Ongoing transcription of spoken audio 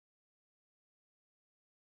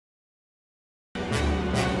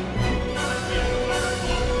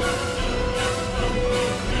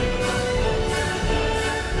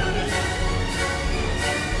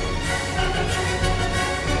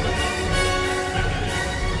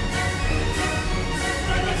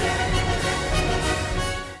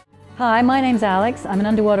Hi, my name's Alex. I'm an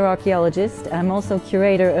underwater archaeologist. I'm also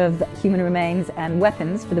curator of human remains and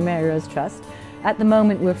weapons for the Mary Rose Trust. At the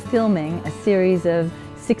moment we're filming a series of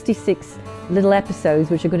 66 little episodes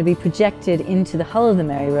which are going to be projected into the hull of the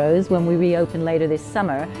Mary Rose when we reopen later this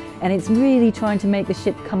summer, and it's really trying to make the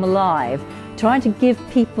ship come alive, trying to give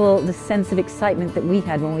people the sense of excitement that we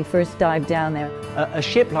had when we first dived down there. A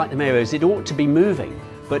ship like the Mary Rose, it ought to be moving,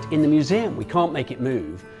 but in the museum we can't make it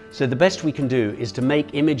move. So the best we can do is to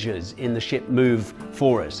make images in the ship move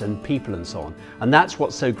for us, and people and so on. And that's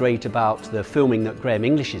what's so great about the filming that Graham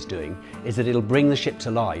English is doing, is that it'll bring the ship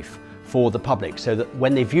to life for the public, so that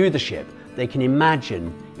when they view the ship, they can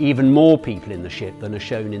imagine even more people in the ship than are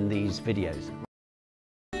shown in these videos.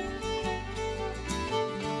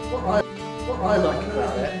 What I like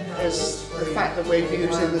about it is the fact that we're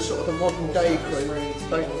using the sort of the modern day crew,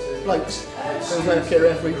 those blokes who work here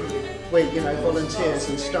every week, you know, volunteers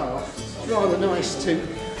and staff. It's rather nice to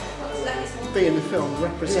be in the film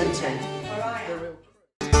representing